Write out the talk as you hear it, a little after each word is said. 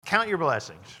count your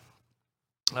blessings.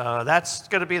 That's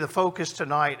going to be the focus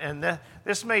tonight, and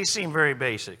this may seem very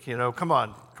basic. Come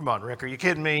on, Rick, are you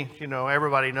kidding me?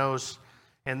 Everybody knows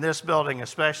in this building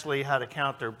especially how to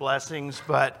count their blessings,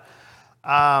 but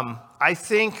I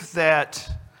think that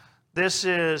this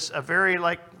is a very,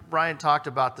 like Ryan talked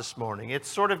about this morning, it's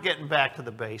sort of getting back to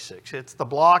the basics. It's the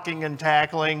blocking and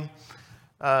tackling,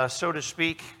 so to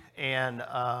speak, and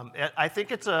I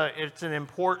think it's an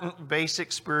important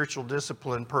basic spiritual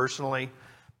discipline personally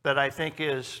that I think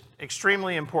is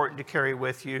extremely important to carry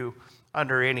with you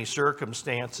under any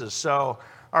circumstances. So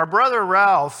our brother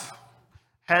Ralph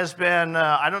has been,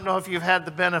 I don't know if you've had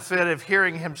the benefit of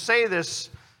hearing him say this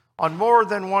on more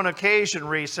than one occasion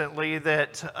recently,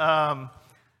 that,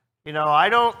 I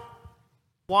don't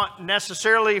want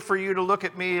necessarily for you to look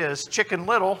at me as Chicken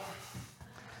Little,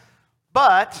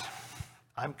 but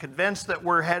I'm convinced that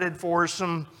we're headed for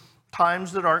some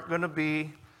times that aren't going to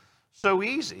be so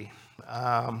easy.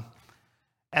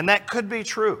 And that could be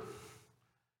true.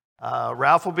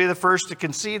 Ralph will be the first to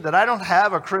concede that I don't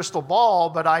have a crystal ball,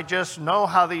 but I just know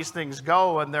how these things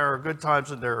go, and there are good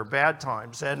times and there are bad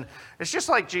times. And it's just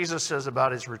like Jesus says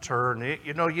about his return.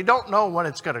 You don't know when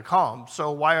it's going to come,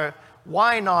 so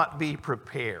why not be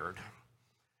prepared?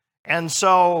 And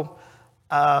so,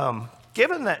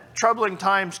 given that troubling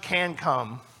times can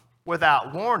come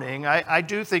without warning, I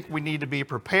do think we need to be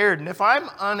prepared. And if I'm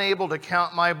unable to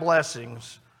count my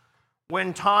blessings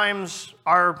when times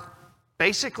are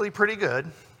basically pretty good,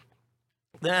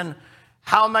 then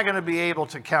how am I going to be able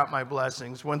to count my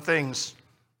blessings when things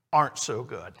aren't so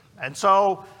good? And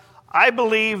so I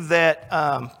believe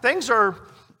that things are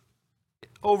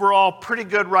overall pretty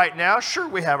good right now. Sure,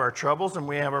 we have our troubles and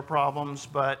we have our problems,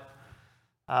 but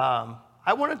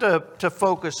I wanted to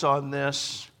focus on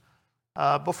this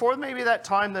before maybe that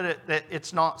time that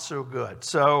it's not so good.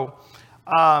 So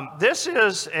this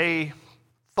is a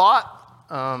thought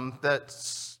that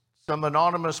some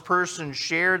anonymous person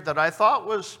shared that I thought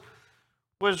was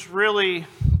really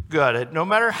good. No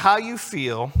matter how you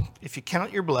feel, if you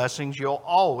count your blessings, you'll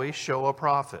always show a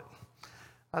profit.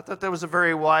 I thought that was a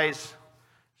very wise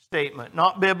statement.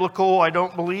 Not biblical, I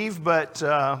don't believe, but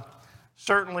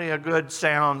certainly a good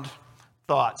sound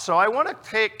thought. So I want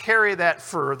to carry that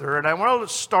further, and I want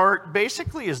to start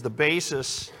basically as the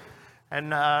basis.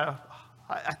 And I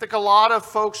think a lot of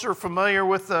folks are familiar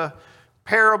with the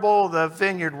parable of the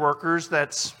vineyard workers.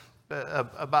 That's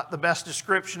about the best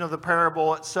description of the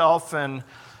parable itself. And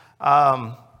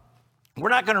we're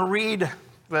not going to read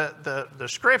the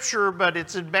scripture, but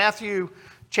it's in Matthew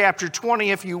chapter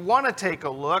 20 if you want to take a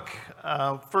look,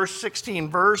 first 16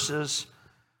 verses.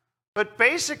 But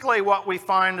basically what we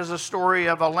find is a story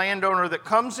of a landowner that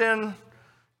comes in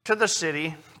to the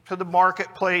city, to the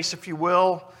marketplace, if you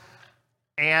will,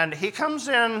 and he comes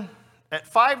in at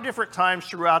 5 different times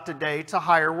throughout the day to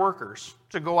hire workers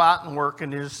to go out and work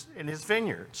in his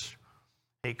vineyards.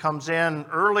 He comes in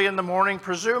early in the morning,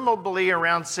 presumably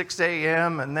around 6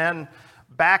 a.m., and then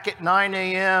back at 9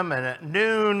 a.m. and at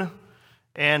noon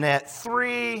and at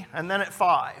 3 and then at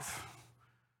 5.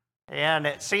 And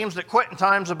it seems that quitting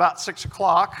time's about 6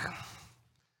 o'clock.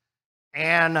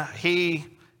 And he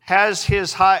has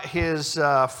his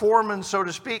foreman, so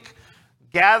to speak,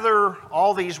 gather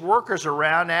all these workers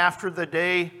around after the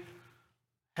day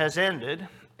has ended,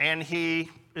 and he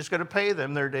is going to pay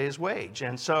them their day's wage.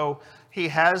 And so he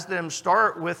has them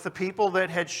start with the people that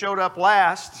had showed up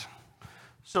last.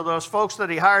 So those folks that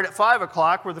he hired at 5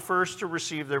 o'clock were the first to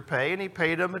receive their pay, and he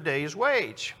paid them a day's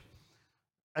wage,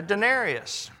 a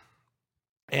denarius.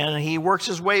 And he works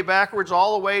his way backwards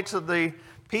all the way to the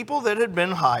people that had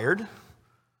been hired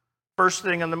first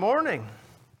thing in the morning.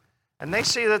 And they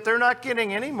see that they're not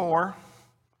getting any more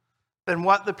than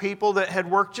what the people that had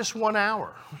worked just 1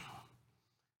 hour.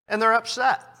 And they're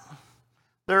upset.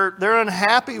 They're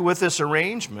unhappy with this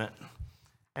arrangement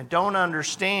and don't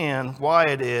understand why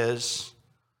it is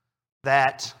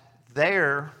that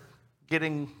they're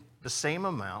getting the same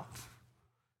amount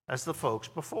as the folks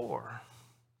before.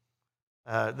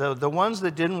 The ones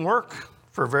that didn't work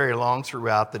for very long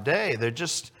throughout the day,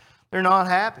 they're not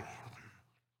happy.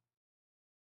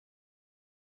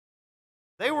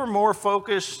 They were more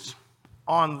focused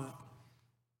on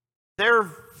their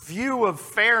view of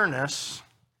fairness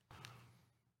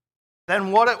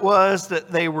than what it was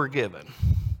that they were given.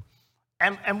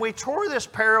 And we tore this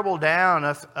parable down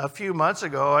a few months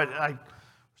ago. I was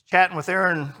chatting with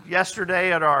Aaron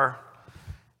yesterday at our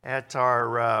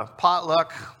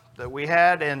potluck that we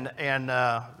had, and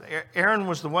Aaron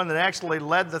was the one that actually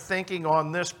led the thinking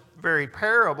on this very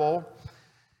parable.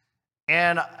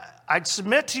 And I'd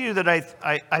submit to you that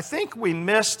I think we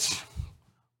missed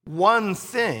one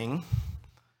thing,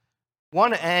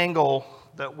 one angle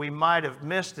that we might have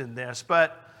missed in this,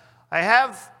 but I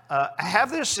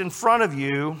have this in front of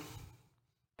you,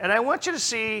 and I want you to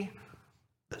see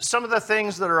some of the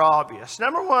things that are obvious.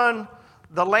 Number one,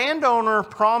 the landowner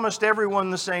promised everyone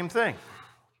the same thing.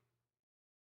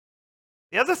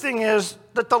 The other thing is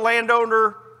that the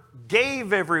landowner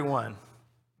gave everyone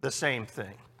the same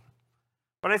thing.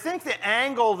 But I think the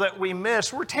angle that we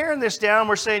miss, we're tearing this down,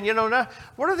 we're saying,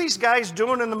 what are these guys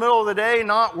doing in the middle of the day,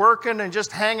 not working and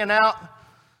just hanging out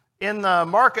in the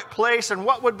marketplace, and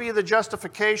what would be the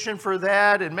justification for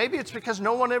that? And maybe it's because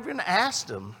no one even asked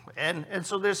them. And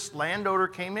so this landowner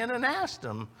came in and asked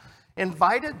them,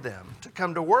 invited them to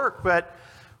come to work. But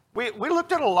we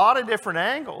looked at a lot of different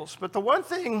angles. But the one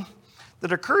thing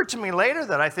that occurred to me later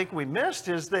that I think we missed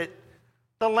is that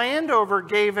the landowner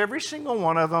gave every single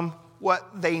one of them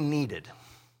what they needed.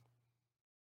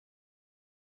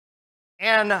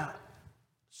 And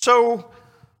so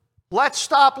let's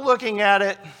stop looking at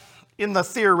it in the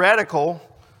theoretical.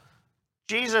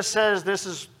 Jesus says this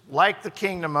is like the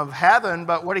kingdom of heaven,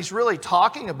 but what he's really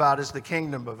talking about is the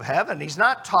kingdom of heaven. He's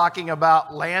not talking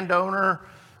about landowner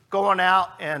going out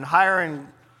and hiring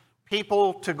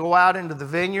people to go out into the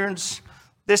vineyards.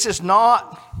 This is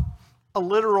not a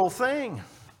literal thing.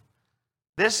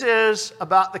 This is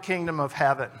about the kingdom of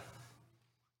heaven.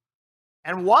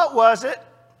 And what was it?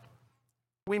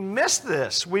 We missed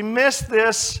this. We missed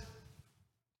this.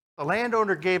 The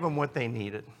landowner gave them what they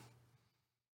needed.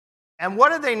 And what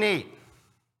did they need?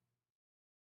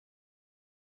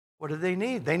 What did they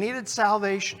need? They needed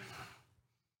salvation.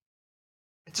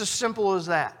 It's as simple as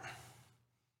that.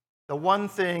 The one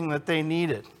thing that they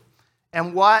needed.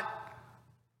 And what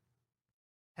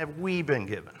have we been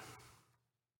given?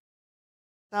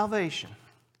 Salvation.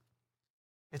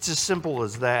 It's as simple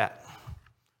as that.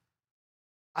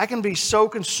 I can be so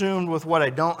consumed with what I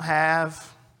don't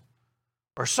have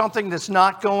or something that's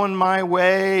not going my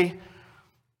way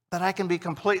that I can be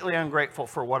completely ungrateful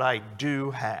for what I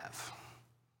do have.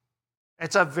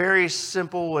 It's a very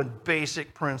simple and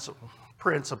basic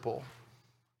principle.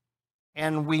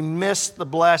 And we miss the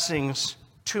blessings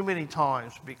too many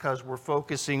times because we're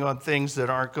focusing on things that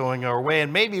aren't going our way.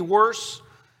 And maybe worse,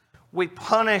 we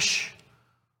punish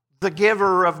the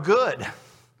giver of good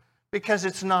because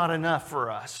it's not enough for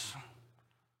us.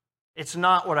 It's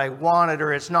not what I wanted,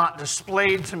 or it's not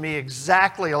displayed to me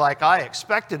exactly like I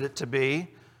expected it to be.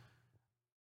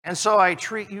 And so I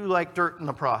treat you like dirt in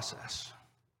the process.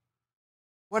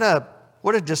 What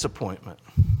a disappointment.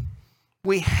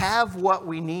 We have what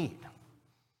we need.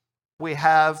 We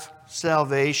have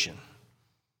salvation.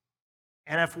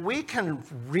 And if we can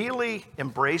really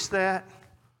embrace that,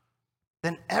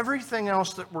 then everything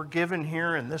else that we're given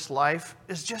here in this life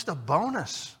is just a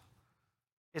bonus.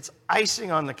 It's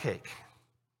icing on the cake.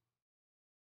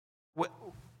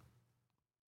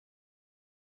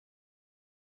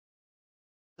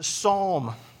 The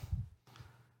psalm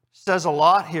says a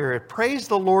lot here. Praise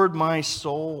the Lord, my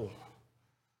soul.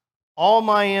 All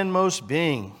my inmost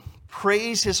being.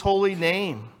 Praise his holy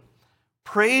name.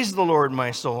 Praise the Lord,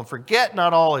 my soul, and forget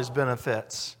not all his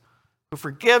benefits, who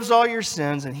forgives all your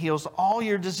sins and heals all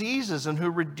your diseases, and who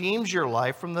redeems your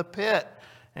life from the pit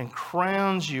and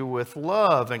crowns you with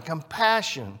love and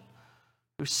compassion,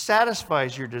 who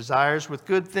satisfies your desires with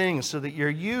good things so that your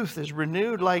youth is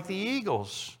renewed like the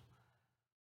eagles.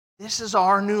 This is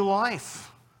our new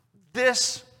life.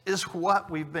 This is what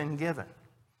we've been given.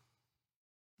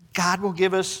 God will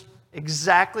give us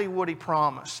exactly what he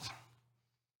promised.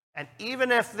 And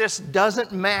even if this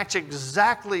doesn't match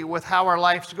exactly with how our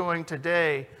life's going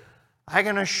today, I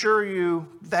can assure you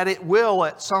that it will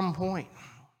at some point,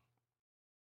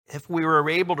 if we were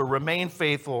able to remain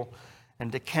faithful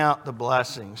and to count the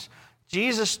blessings.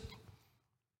 Jesus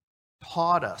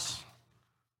taught us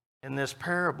in this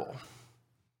parable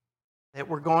that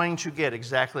we're going to get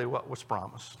exactly what was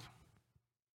promised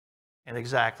and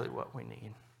exactly what we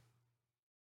need.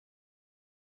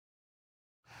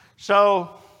 So,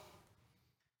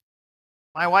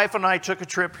 my wife and I took a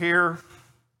trip here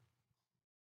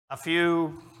a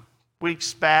few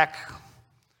weeks back,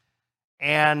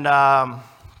 and my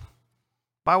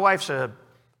wife's a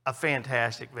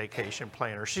fantastic vacation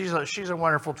planner. She's a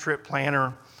wonderful trip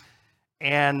planner,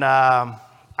 and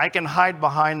I can hide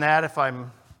behind that if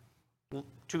I'm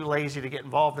too lazy to get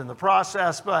involved in the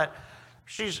process, but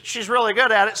she's really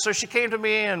good at it. So she came to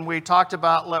me and we talked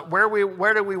about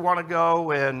where do we want to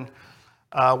go and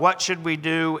what should we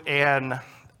do. And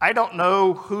I don't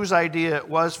know whose idea it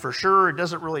was for sure. It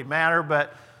doesn't really matter,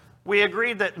 but we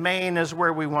agreed that Maine is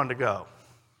where we wanted to go.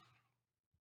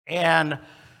 And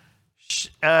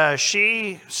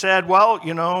She said, well,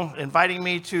 inviting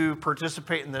me to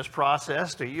participate in this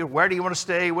process. Where do you want to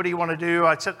stay? What do you want to do?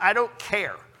 I said, I don't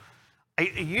care.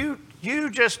 You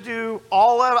just do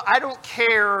all of it. I don't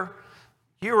care.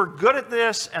 You are good at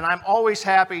this, and I'm always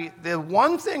happy. The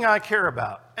one thing I care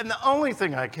about, and the only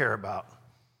thing I care about,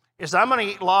 is I'm going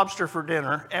to eat lobster for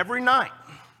dinner every night.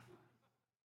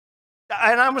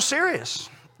 And I was serious.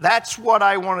 That's what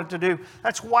I wanted to do.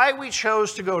 That's why we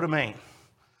chose to go to Maine.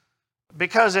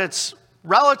 Because it's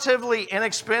relatively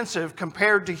inexpensive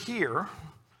compared to here.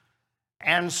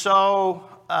 And so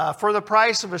for the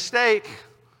price of a steak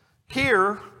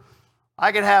here,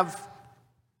 I could have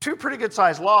 2 pretty good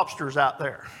sized lobsters out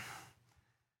there.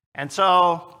 And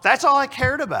so that's all I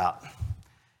cared about.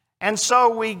 And so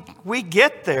we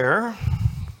get there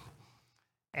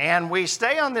and we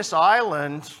stay on this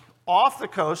island off the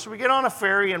coast. So we get on a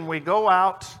ferry and we go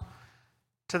out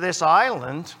to this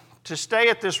island to stay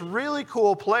at this really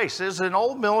cool place. It's an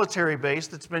old military base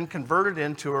that's been converted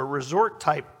into a resort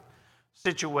type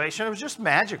situation. It was just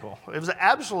magical. It was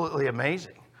absolutely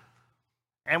amazing.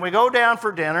 And we go down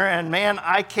for dinner, and man,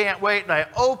 I can't wait. And I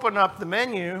open up the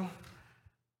menu,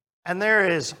 and there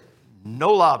is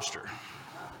no lobster.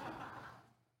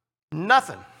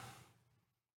 Nothing.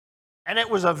 And it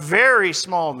was a very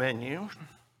small menu.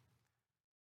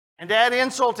 And to add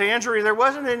insult to injury, there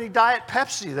wasn't any Diet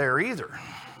Pepsi there either.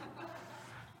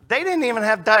 They didn't even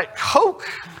have Diet Coke.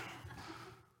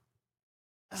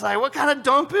 It's like, what kind of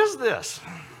dump is this?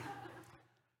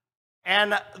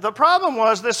 And the problem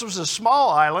was this was a small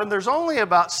island. There's only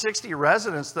about 60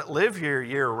 residents that live here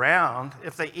year-round,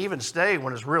 if they even stay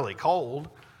when it's really cold.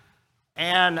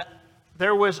 And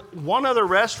there was one other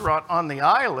restaurant on the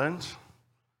island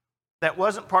that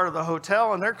wasn't part of the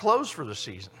hotel, and they're closed for the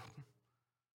season.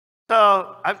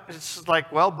 So it's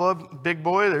like, well, big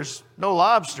boy, there's no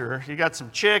lobster. You got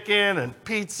some chicken and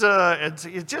pizza. It's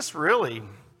just really,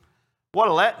 what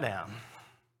a letdown.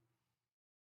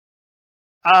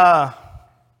 The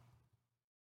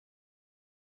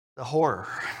horror.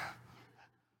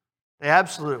 The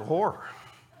absolute horror.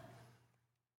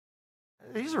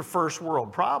 These are first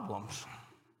world problems.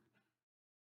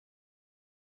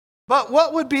 But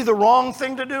what would be the wrong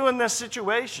thing to do in this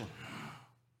situation?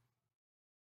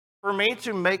 For me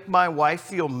to make my wife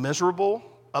feel miserable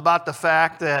about the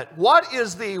fact that what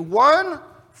is the one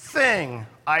thing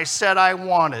I said I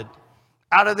wanted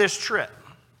out of this trip?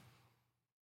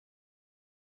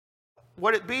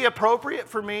 Would it be appropriate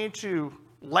for me to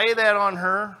lay that on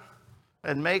her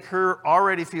and make her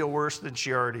already feel worse than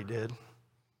she already did?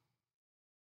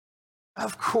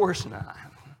 Of course not.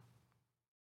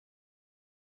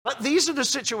 But these are the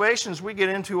situations we get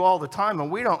into all the time,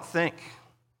 and we don't think.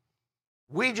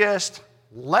 We just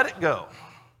let it go.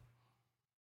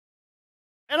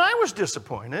 And I was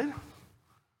disappointed.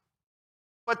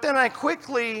 But then I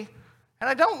quickly, and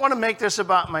I don't want to make this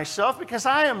about myself because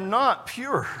I am not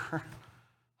pure.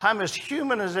 I'm as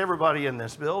human as everybody in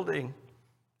this building.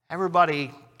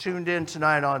 Everybody tuned in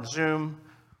tonight on Zoom.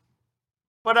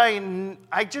 But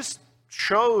I just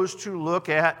chose to look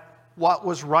at what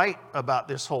was right about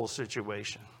this whole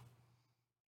situation.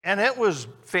 And it was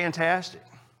fantastic.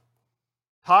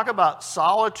 Talk about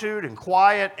solitude and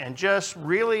quiet and just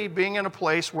really being in a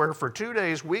place where for 2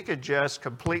 days we could just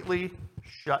completely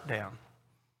shut down.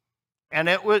 And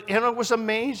it was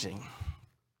amazing.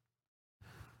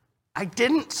 I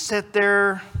didn't sit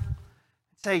there and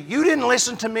say, you didn't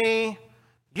listen to me.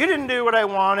 You didn't do what I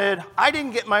wanted. I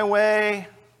didn't get my way.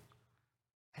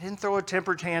 I didn't throw a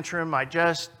temper tantrum. I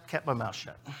just kept my mouth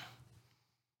shut.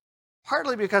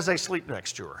 Partly because I sleep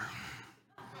next to her.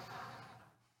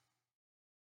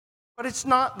 But it's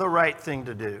not the right thing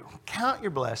to do. Count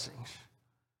your blessings.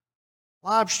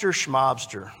 Lobster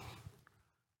schmobster.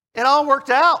 It all worked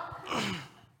out. As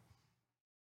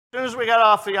soon as we got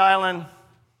off the island,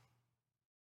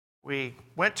 we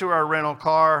went to our rental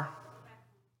car.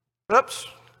 Oops.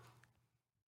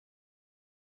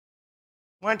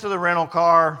 Went to the rental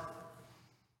car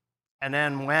and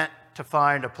then went to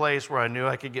find a place where I knew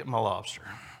I could get my lobster.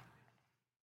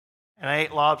 And I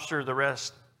ate lobster the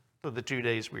rest of the 2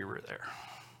 days we were there.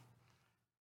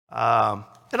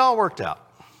 It all worked out.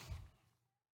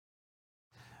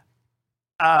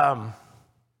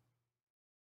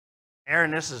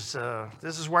 Aaron, this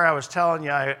is where I was telling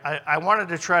you, I wanted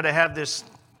to try to have this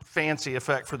fancy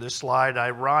effect for this slide.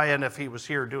 Ryan, if he was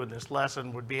here doing this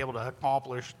lesson, would be able to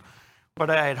accomplish what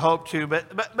I had hoped to.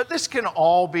 But this can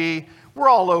all be, we're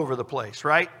all over the place,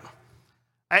 right?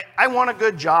 I want a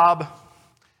good job,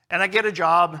 and I get a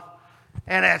job,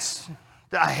 and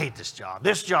I hate this job.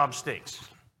 This job stinks.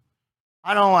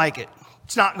 I don't like it.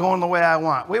 It's not going the way I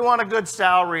want. We want a good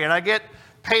salary, and I get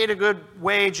paid a good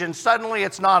wage, and suddenly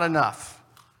it's not enough.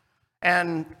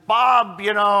 And Bob,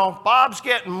 Bob's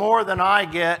getting more than I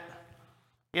get.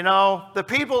 The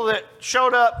people that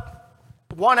showed up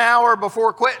 1 hour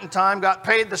before quitting time got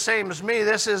paid the same as me.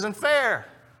 This isn't fair.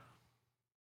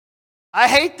 I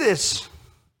hate this.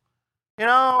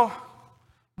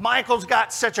 Michael's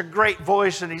got such a great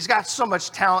voice, and he's got so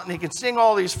much talent, and he can sing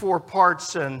all these 4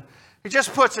 parts, and he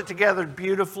just puts it together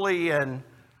beautifully, and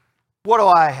what do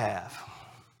I have?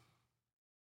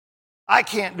 I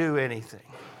can't do anything.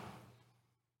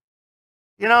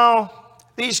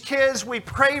 These kids, we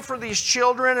pray for these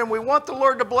children, and we want the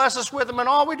Lord to bless us with them, and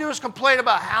all we do is complain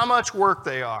about how much work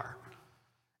they are.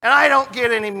 And I don't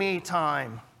get any me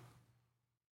time.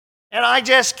 And I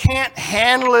just can't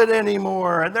handle it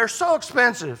anymore. And they're so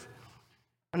expensive.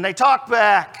 And they talk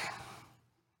back.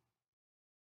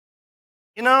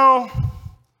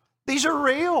 These are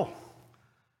real.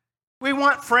 We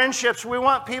want friendships. We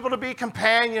want people to be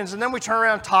companions. And then we turn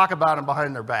around and talk about them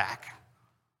behind their back.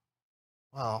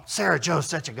 Well, Sarah Joe's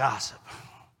such a gossip.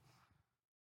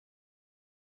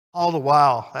 All the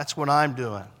while, that's what I'm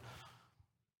doing.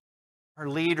 Our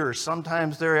leaders,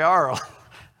 sometimes they are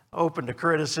open to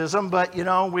criticism, but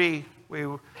we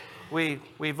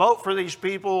vote for these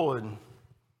people and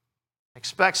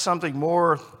expect something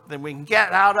more than we can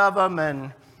get out of them,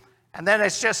 and then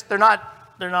it's just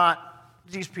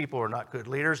these people are not good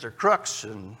leaders. They're crooks,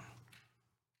 and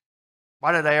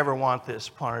why did I ever want this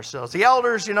upon ourselves? The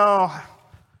elders,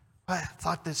 I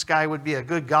thought this guy would be a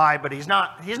good guy, but he's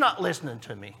not listening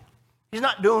to me. He's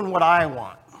not doing what I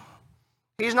want.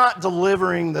 He's not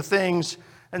delivering the things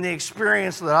and the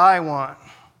experience that I want.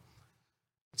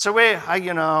 So we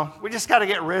just got to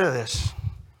get rid of this.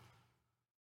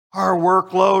 Our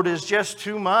workload is just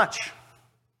too much.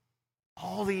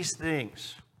 All these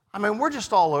things. We're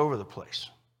just all over the place.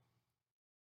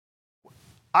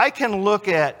 I can look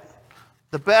at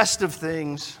the best of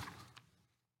things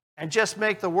and just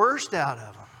make the worst out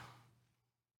of them.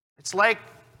 It's like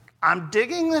I'm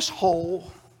digging this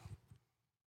hole,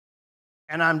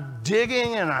 and I'm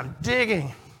digging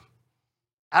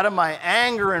out of my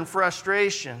anger and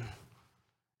frustration.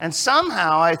 And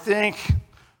somehow I think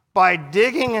by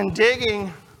digging and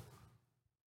digging,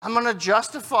 I'm going to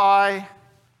justify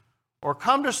or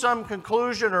come to some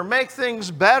conclusion or make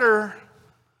things better.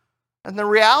 And the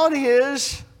reality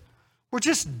is, we're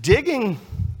just digging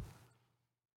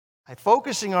by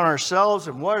focusing on ourselves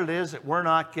and what it is that we're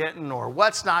not getting or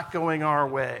what's not going our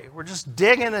way. We're just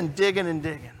digging and digging and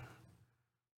digging.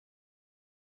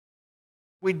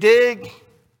 We dig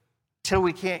till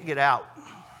we can't get out.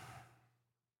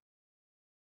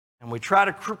 And we try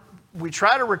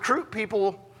to recruit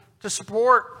people to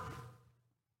support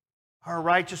our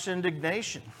righteous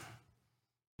indignation.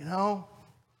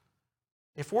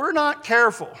 If we're not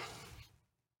careful,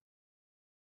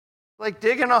 like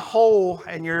digging a hole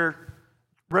and you're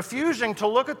refusing to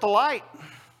look at the light.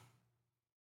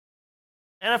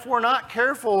 And if we're not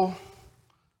careful,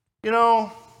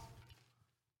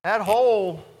 that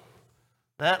hole,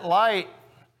 that light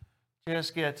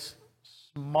just gets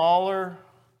smaller,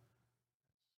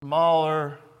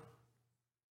 smaller,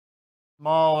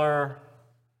 smaller,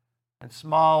 and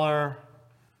smaller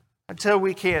until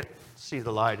we can't see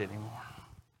the light anymore.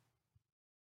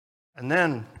 And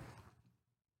then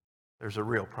there's a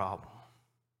real problem.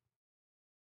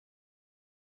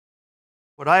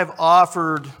 What I've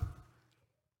offered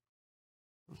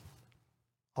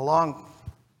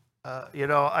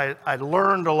I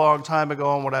learned a long time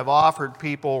ago, and what I've offered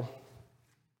people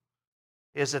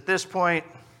is at this point,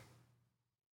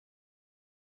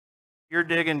 you're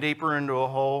digging deeper into a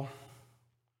hole,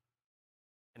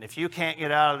 and if you can't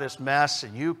get out of this mess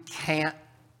and you can't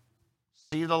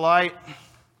see the light,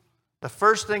 the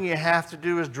first thing you have to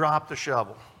do is drop the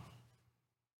shovel.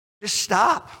 Just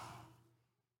stop.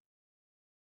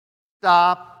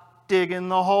 Stop digging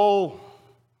the hole.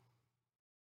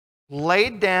 Lay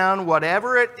down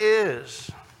whatever it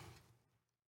is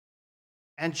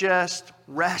and just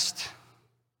rest.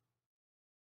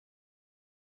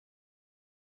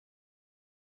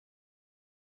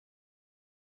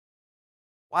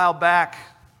 A while back,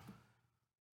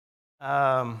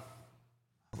 I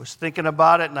was thinking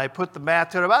about it, and I put the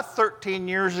math to it about 13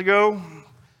 years ago.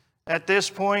 At this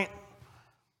point,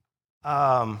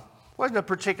 wasn't a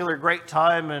particular great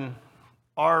time in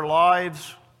our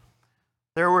lives.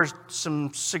 There were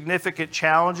some significant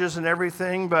challenges and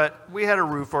everything, but we had a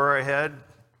roof over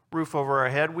our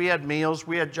head. We had meals,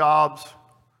 we had jobs,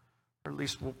 or at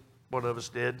least one of us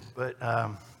did, but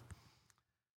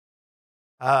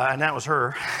and that was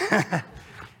her.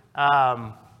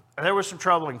 There were some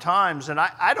troubling times, and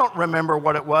I don't remember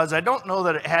what it was. I don't know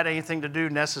that it had anything to do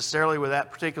necessarily with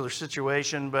that particular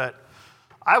situation, but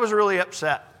I was really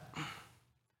upset.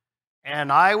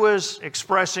 And I was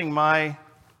expressing my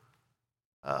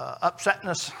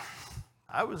upsetness.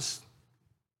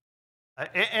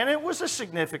 And it was a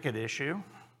significant issue.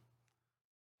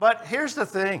 But here's the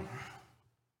thing.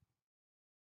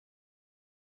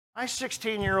 My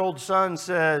 16-year-old son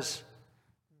says,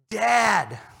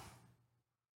 "Dad,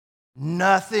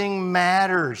 nothing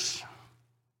matters.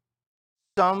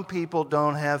 Some people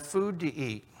don't have food to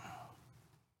eat.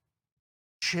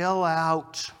 Chill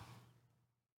out."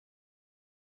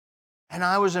 And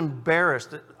I was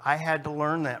embarrassed that I had to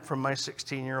learn that from my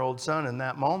 16-year-old son in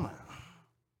that moment.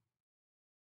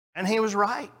 And he was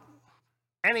right.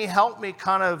 And he helped me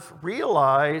kind of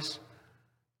realize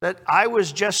that I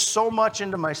was just so much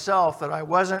into myself that I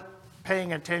wasn't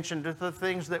paying attention to the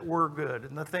things that were good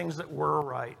and the things that were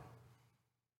right.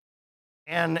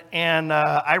 And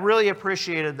I really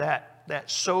appreciated that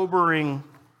sobering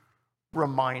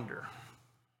reminder.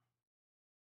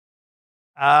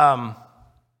 Some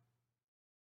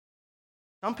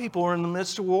people are in the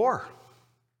midst of war.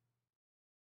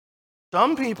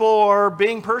 Some people are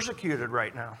being persecuted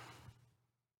right now.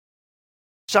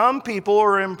 Some people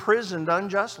are imprisoned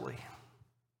unjustly.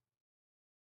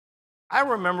 I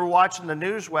remember watching the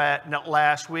news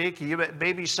last week.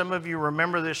 Maybe some of you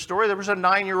remember this story. There was a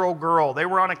 9-year-old girl. They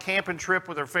were on a camping trip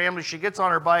with her family. She gets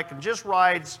on her bike and just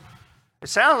rides, it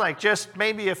sounds like just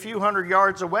maybe a few hundred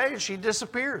yards away, and she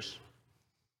disappears.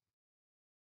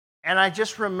 And I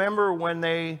just remember when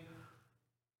they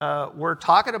were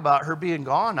talking about her being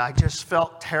gone, I just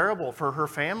felt terrible for her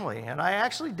family. And I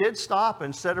actually did stop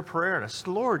and said a prayer. And I said,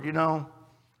 "Lord,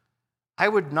 I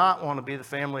would not want to be the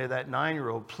family of that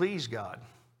 9-year-old. Please, God,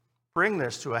 bring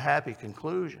this to a happy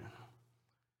conclusion."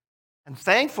 And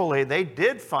thankfully, they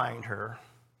did find her.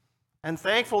 And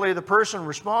thankfully, the person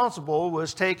responsible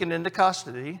was taken into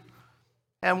custody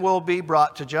and will be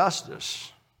brought to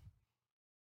justice.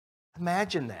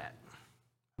 Imagine that.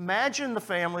 Imagine the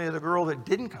family of the girl that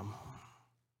didn't come home.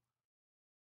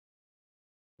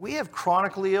 We have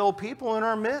chronically ill people in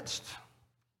our midst.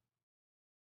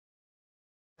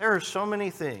 There are so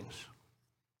many things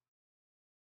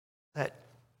that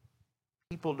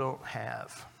people don't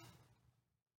have.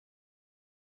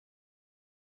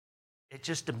 It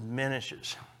just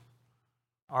diminishes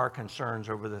our concerns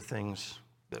over the things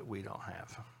that we don't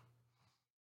have.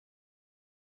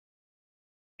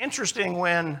 Interesting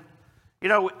when,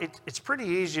 it's pretty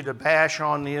easy to bash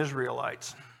on the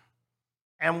Israelites.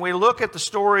 And we look at the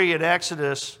story in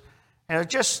Exodus, and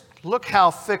just look how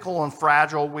fickle and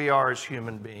fragile we are as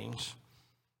human beings.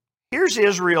 Here's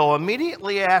Israel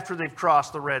immediately after they've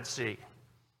crossed the Red Sea.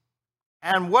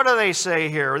 And what do they say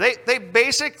here? They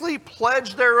basically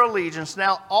pledge their allegiance.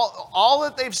 Now, all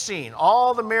that they've seen,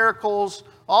 all the miracles,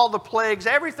 all the plagues,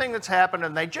 everything that's happened,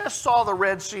 and they just saw the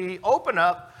Red Sea open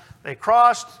up. They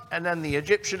crossed, and then the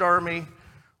Egyptian army,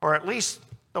 or at least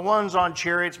the ones on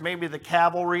chariots, maybe the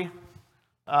cavalry,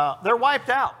 they're wiped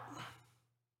out.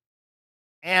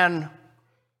 And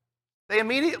they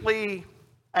immediately,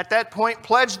 at that point,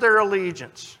 pledged their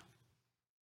allegiance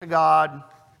to God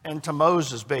and to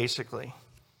Moses, basically.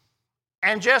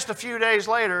 And just a few days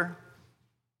later,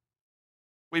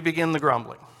 we begin the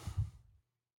grumbling.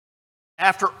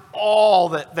 After all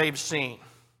that they've seen.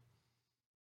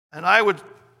 And I would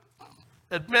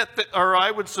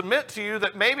submit to you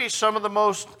that maybe some of the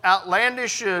most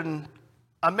outlandish and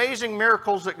amazing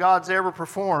miracles that God's ever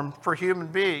performed for human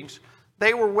beings,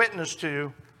 they were witness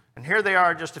to, and here they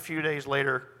are just a few days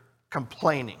later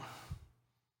complaining.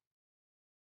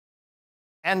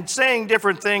 And saying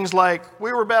different things like,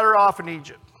 "We were better off in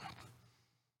Egypt."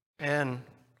 And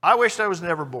 "I wish I was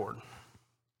never born."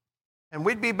 And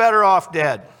 "We'd be better off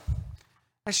dead."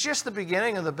 It's just the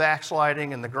beginning of the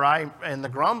backsliding and the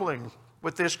grumbling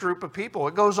with this group of people.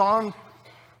 It goes on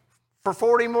for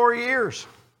 40 more years.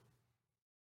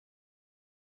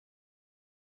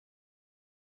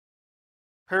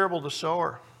 Parable of the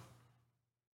sower.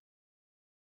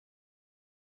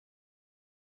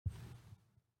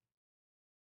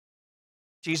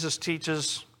 Jesus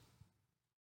teaches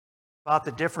about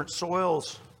the different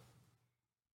soils.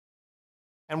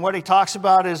 And what he talks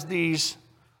about is these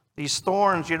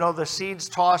thorns, the seeds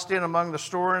tossed in among the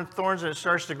thorns, and it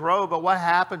starts to grow. But what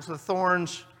happens? The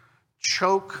thorns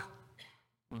choke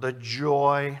the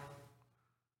joy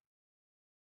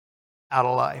out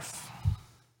of life.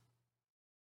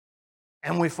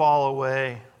 And we fall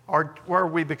away, or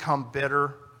we become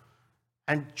bitter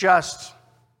and just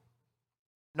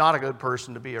not a good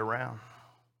person to be around.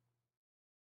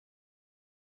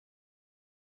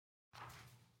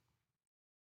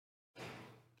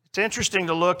 It's interesting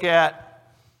to look at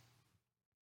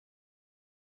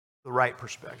the right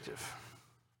perspective.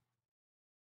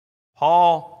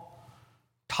 Paul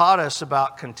taught us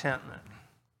about contentment.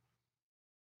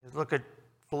 Look at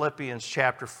Philippians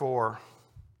chapter 4,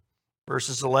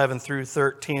 verses 11 through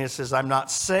 13. It says, I'm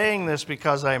not saying this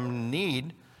because I'm in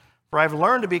need, for I've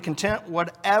learned to be content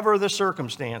whatever the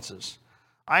circumstances.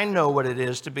 I know what it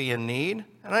is to be in need,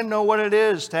 and I know what it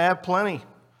is to have plenty.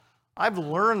 I've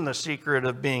learned the secret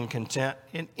of being content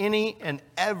in any and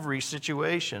every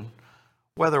situation,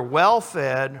 whether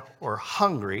well-fed or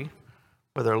hungry,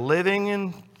 whether living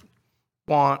in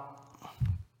want,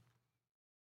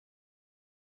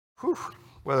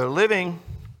 whether living,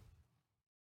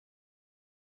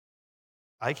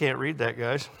 I can't read that,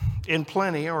 guys, in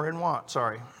plenty or in want,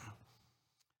 sorry.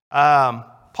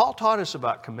 Paul taught us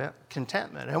about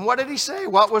contentment. And what did he say?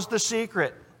 What was the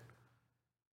secret?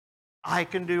 I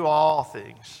can do all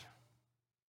things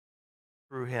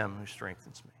through him who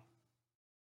strengthens me.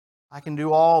 I can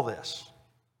do all this.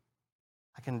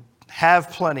 I can have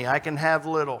plenty. I can have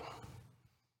little.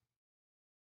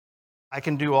 I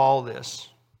can do all this.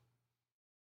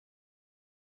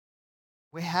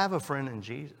 We have a friend in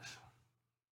Jesus.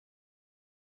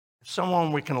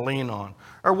 Someone we can lean on.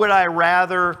 Or would I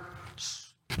rather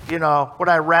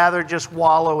just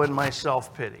wallow in my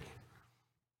self-pity?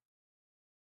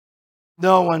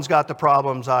 No one's got the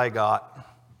problems I got.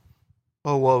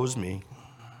 Oh, woe's me.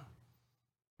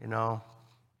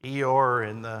 Eeyore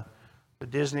in the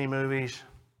Disney movies,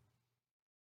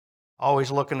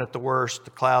 always looking at the worst, the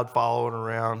cloud following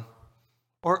around.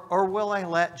 Or will I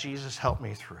let Jesus help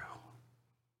me through?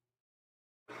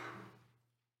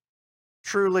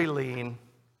 Truly lean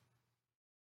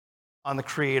on the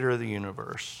creator of the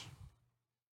universe.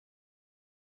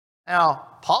 Now,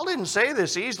 Paul didn't say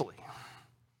this easily.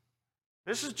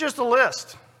 This is just a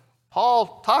list.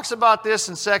 Paul talks about this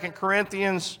in 2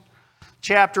 Corinthians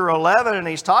chapter 11, and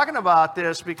he's talking about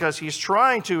this because he's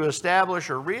trying to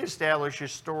establish or reestablish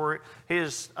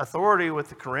his authority with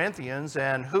the Corinthians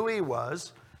and who he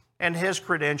was and his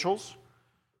credentials,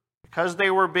 because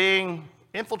they were being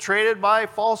infiltrated by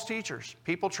false teachers,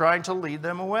 people trying to lead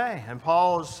them away. And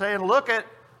Paul is saying, look at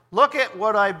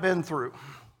what I've been through.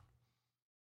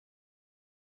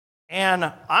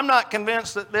 And I'm not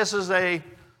convinced that this is a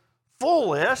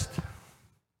full list.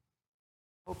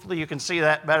 Hopefully you can see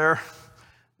that better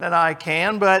than I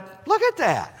can, but look at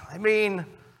that.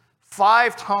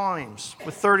 5 times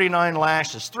with 39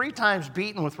 lashes, 3 times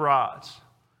beaten with rods,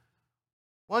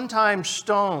 1 time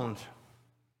stoned,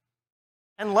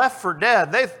 and left for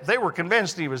dead. They were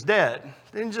convinced he was dead.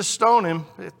 They didn't just stone him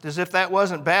as if that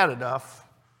wasn't bad enough.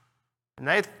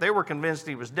 And they were convinced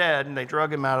he was dead, and they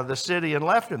drug him out of the city and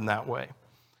left him that way.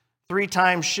 3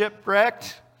 times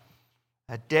shipwrecked,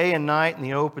 a day and night in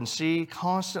the open sea,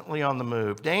 constantly on the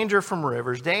move. Danger from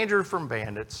rivers, danger from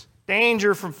bandits,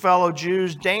 danger from fellow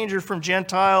Jews, danger from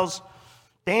Gentiles,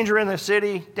 danger in the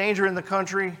city, danger in the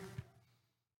country,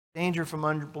 danger from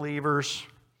unbelievers.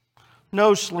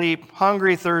 No sleep,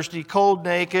 hungry, thirsty, cold,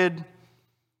 naked,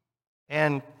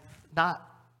 and not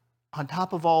on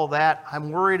top of all that,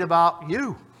 I'm worried about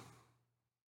you.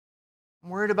 I'm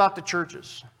worried about the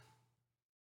churches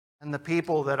and the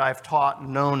people that I've taught and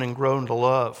known and grown to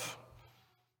love.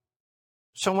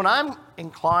 So when I'm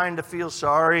inclined to feel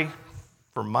sorry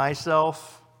for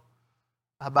myself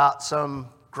about some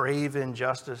grave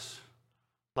injustice,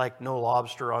 like no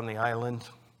lobster on the island,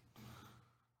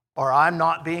 or I'm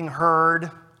not being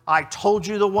heard, I told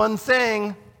you the one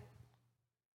thing,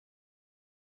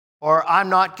 or I'm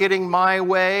not getting my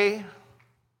way,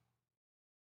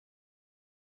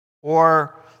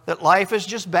 or that life is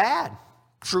just bad,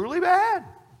 truly bad.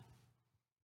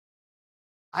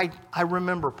 I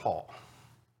remember Paul.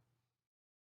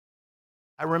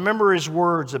 I remember his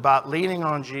words about leaning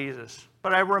on Jesus,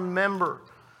 but I remember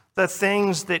the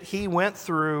things that he went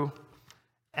through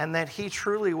and that he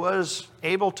truly was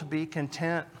able to be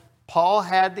content. Paul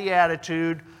had the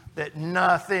attitude that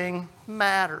nothing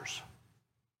matters.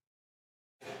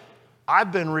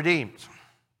 I've been redeemed.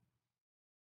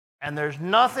 And there's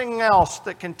nothing else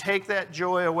that can take that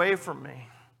joy away from me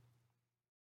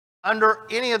under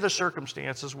any of the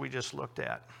circumstances we just looked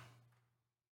at.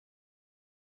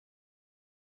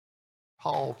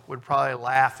 Paul would probably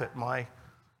laugh at my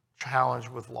challenge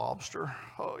with lobster.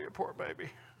 Oh, you poor baby.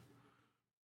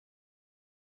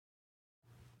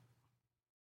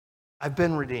 I've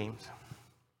been redeemed.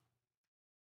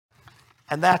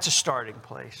 And that's a starting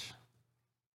place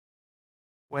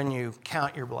when you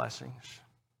count your blessings.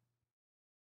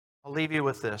 I'll leave you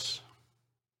with this.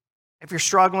 If you're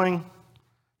struggling,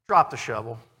 drop the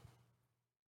shovel.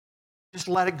 Just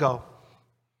let it go.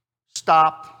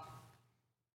 Stop.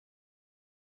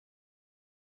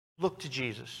 Look to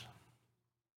Jesus.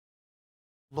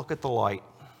 Look at the light.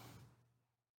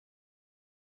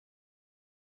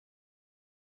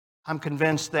 I'm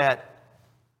convinced that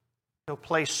He'll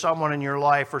place someone in your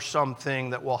life or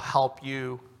something that will help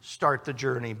you start the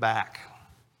journey back.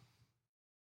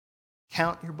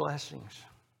 Count your blessings.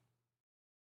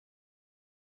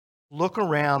 Look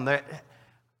around.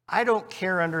 I don't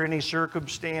care under any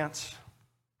circumstance.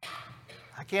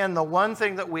 Again, the one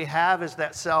thing that we have is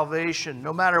that salvation,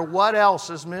 no matter what else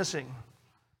is missing.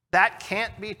 That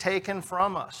can't be taken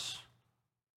from us.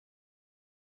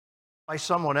 By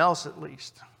someone else, at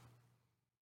least.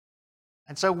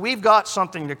 And so we've got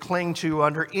something to cling to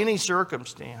under any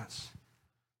circumstance.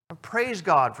 And praise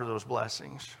God for those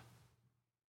blessings.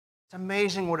 It's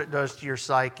amazing what it does to your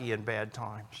psyche in bad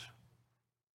times.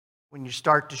 When you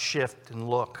start to shift and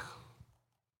look.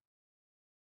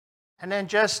 And then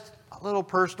just a little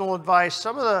personal advice.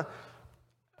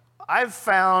 I've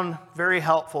found very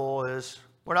helpful is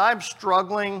when I'm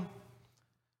struggling,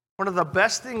 one of the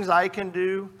best things I can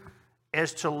do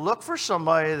is to look for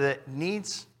somebody that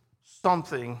needs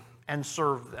something and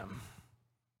serve them.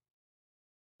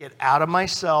 Get out of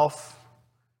myself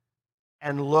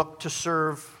and look to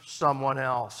serve someone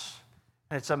else.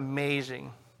 And it's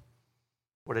amazing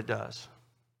what it does.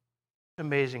 It's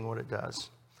amazing what it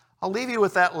does. I'll leave you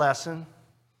with that lesson.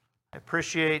 I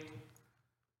appreciate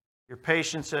your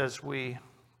patience as we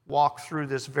walk through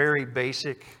this very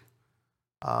basic,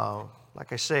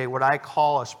 like I say, what I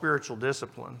call a spiritual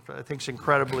discipline. I think it's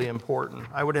incredibly important.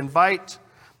 I would invite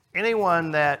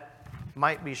anyone that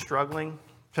might be struggling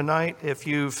tonight, if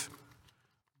you've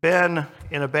been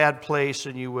in a bad place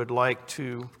and you would like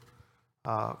to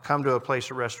come to a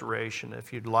place of restoration,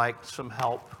 if you'd like some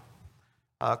help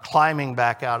climbing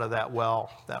back out of that well,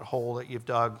 that hole that you've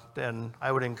dug, then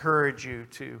I would encourage you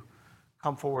to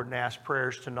come forward and ask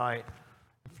prayers tonight.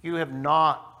 If you have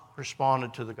not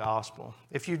responded to the gospel,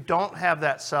 if you don't have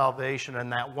that salvation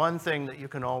and that one thing that you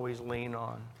can always lean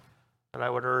on, that I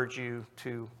would urge you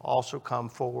to also come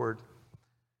forward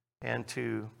and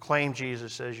to claim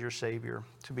Jesus as your Savior,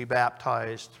 to be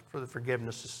baptized for the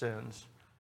forgiveness of sins.